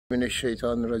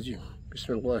Rajim.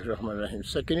 Bismillahirrahmanirrahim.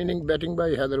 Second inning batting by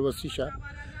HAIDER SHAH.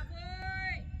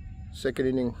 Second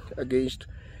inning against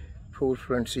four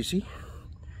front CC.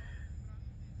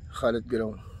 Khalid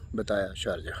ground Bataya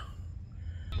Sharjah.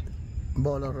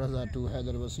 Bowler Raza to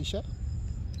HAIDER SHAH.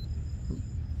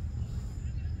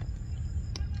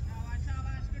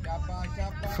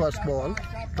 First ball,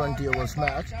 20 overs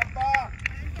match.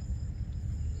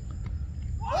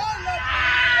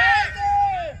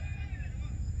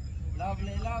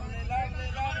 Lovely.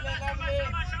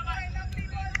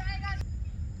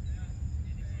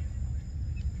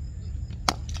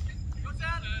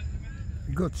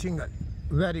 Good single,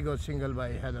 very good single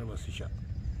by HAIDER SHAH.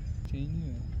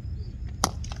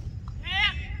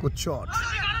 Good shot,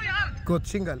 good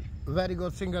single, very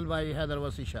good single by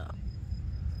HAIDER SHAH.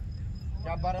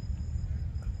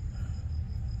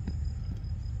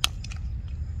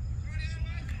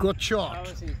 Good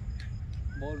shot.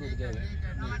 Ball रुक जाएगा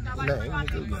नहीं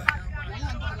निकल गया.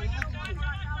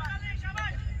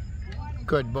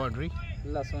 Good boundary.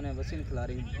 लसों ने वसीन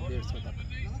खिलाड़ी 150 तक.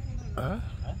 हाँ.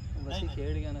 वसी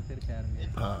खेल गया ना फिर खैर में.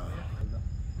 हाँ.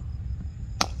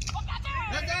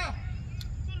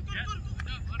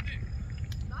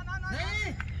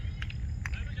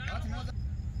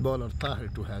 Bowler Tahir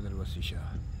to HAIDER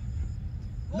SHAH.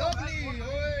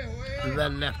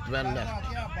 Well left. क्या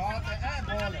बात है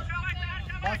बॉल है.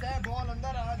 बस है बॉल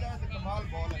अंदर आ जाए तो कमाल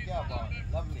बॉल है. क्या बात.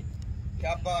 लवली.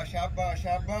 शाबाश.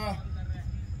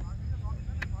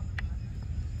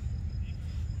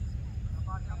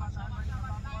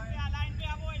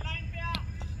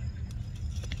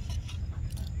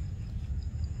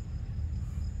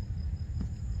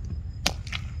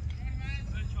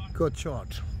 Good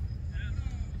shot.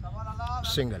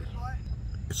 Single.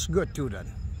 It's good 2 run.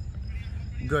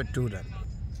 Good 2 run.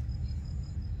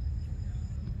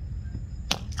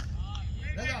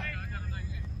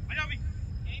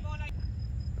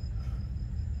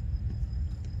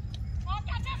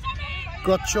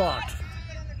 Good shot.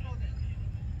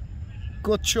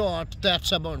 Good shot.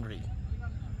 That's a boundary.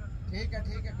 ठीक है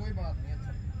कोई बात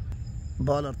नहीं.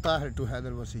 Bowler Tahir to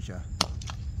HAIDER SHAH.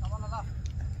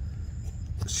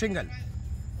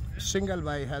 Single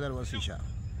by HAIDER SHAH.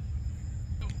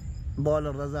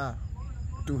 Bowler Raza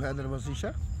to HAIDER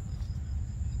SHAH.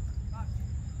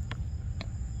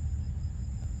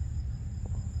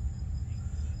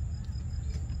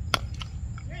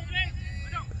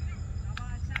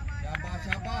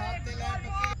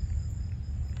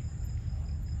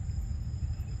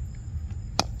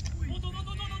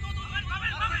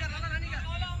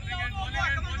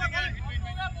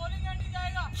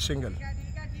 Single.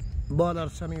 Bowler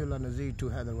Samiullah Nazir to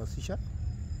HAIDER SHAH.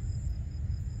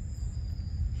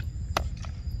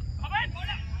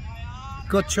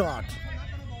 Good shot.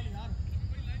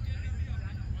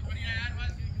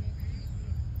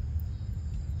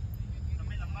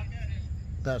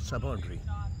 That's a boundary.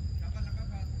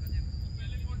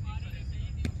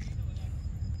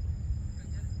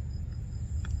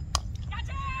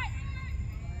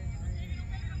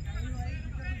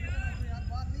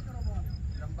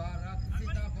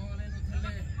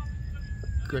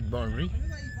 Good boundary.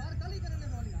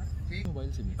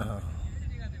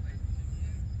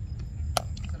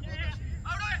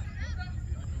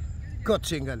 Good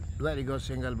single, very good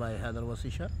single by HAIDER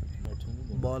SHAH.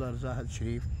 Bowler Zahid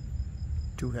Sharif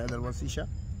to HAIDER SHAH.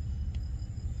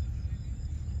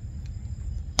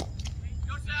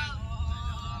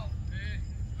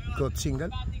 Good single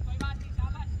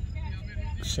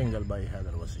by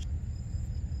HAIDER SHAH.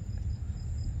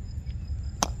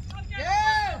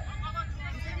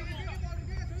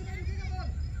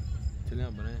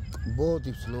 बहुत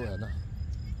ही slow है ना.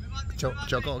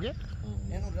 चौका हो गया.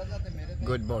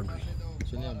 Good boundary.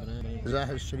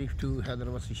 ज़ाहिर शरीफ to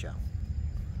HAIDER SHAH.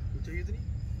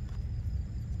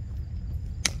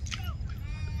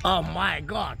 Oh my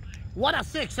God! What a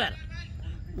sixer!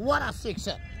 Good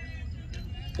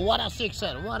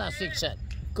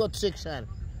sixer.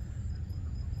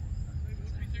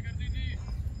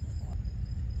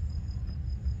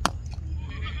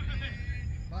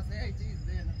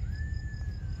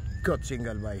 Good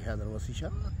single by HAIDER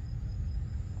SHAH.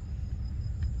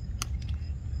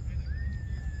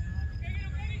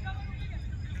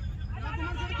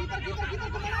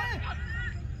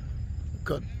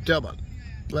 Good double.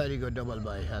 Very good double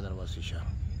by HAIDER SHAH.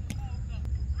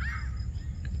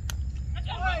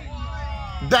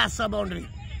 That's a boundary.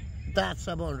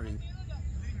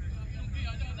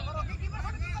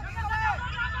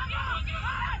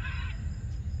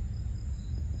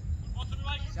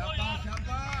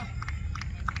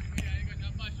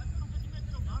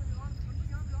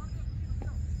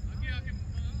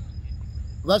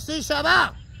 Wasi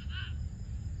Shaba.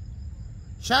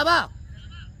 Shaba.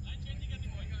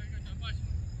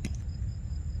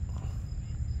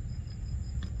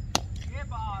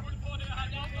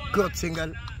 Good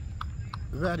single.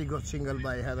 Very good single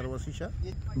by HAIDER Wasi SHAH.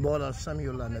 Bowler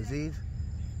Samiullah Nazir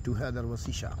to HAIDER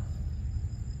Wasi SHAH.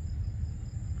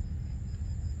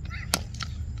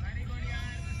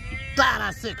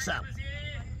 Tara sixer.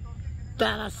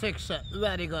 Tara sixer.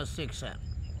 Very good sixer.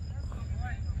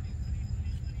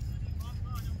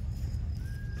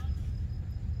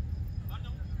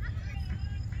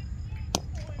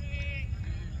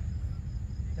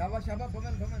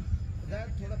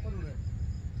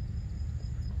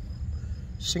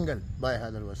 Single by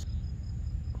HAIDER Wasi.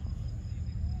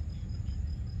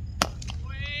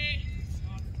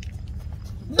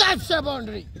 That's a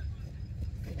boundary.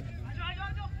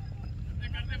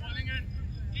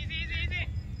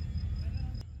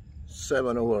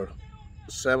 7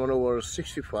 over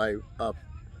 65 up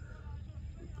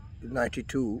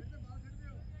 92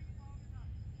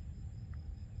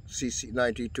 cc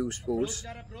 92 sports.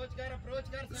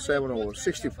 7 over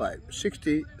 65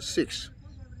 66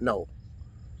 now.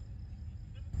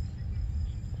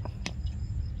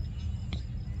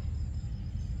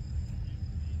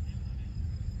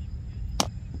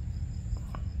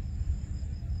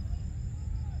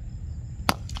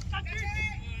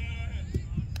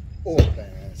 Oh,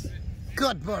 pass.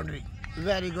 Good boundary.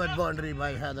 Very good boundary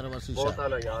by HAIDER Wasi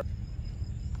SHAH.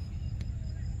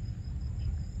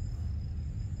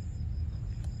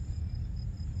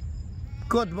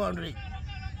 Good boundary.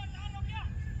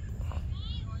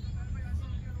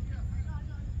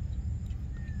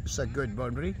 It's a good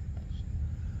boundary.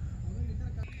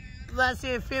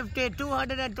 Wasi 50,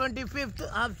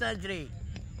 225th half century.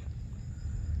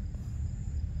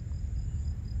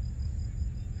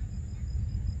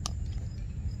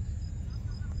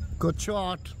 Good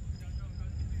shot.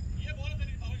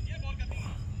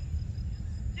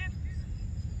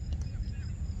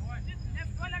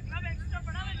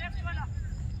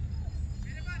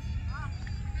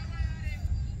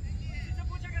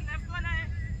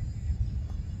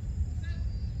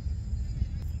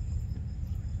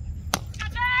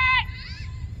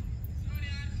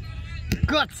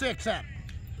 Good sixer.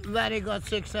 Very good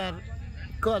sixer.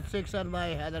 Good sixer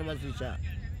by HAIDER Wasi SHAH.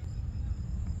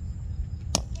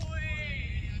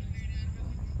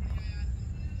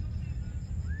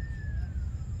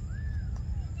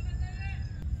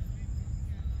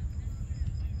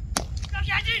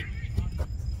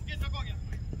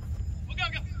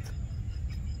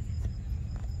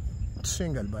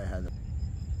 Single by HAIDER.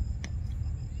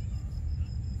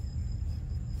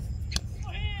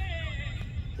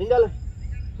 Single.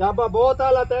 Shaba बहुत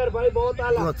आला तैर भाई बहुत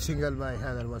आला. Good single by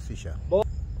HAIDER Wasi SHAH.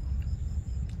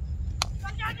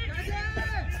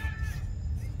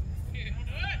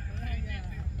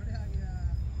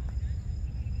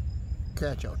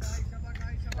 Catch out.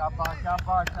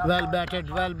 Well batted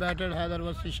HAIDER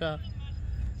Wasi SHAH.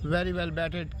 Very well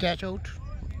batted. Catch out.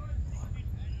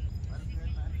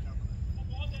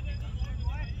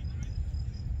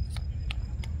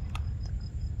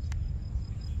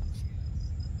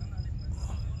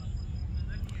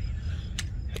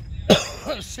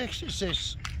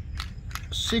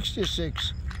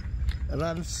 Sixty-six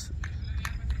runs.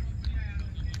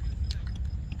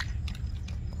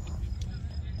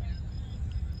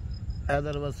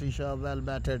 HAIDER Wasi SHAH well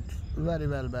batted, very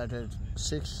well batted.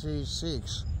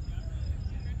 66.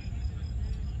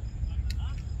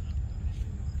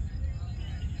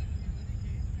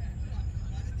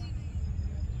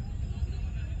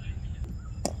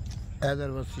 HAIDER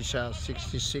Wasi SHAH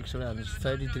 66 runs,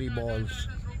 33 balls.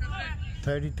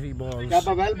 33 balls.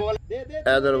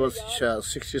 HAIDER Wasi SHAH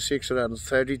 66 runs,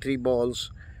 33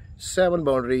 balls, 7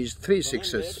 boundaries, 3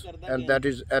 sixes, and that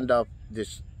is end of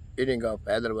this inning of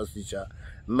HAIDER Wasi SHAH.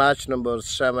 Match number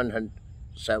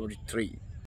 773.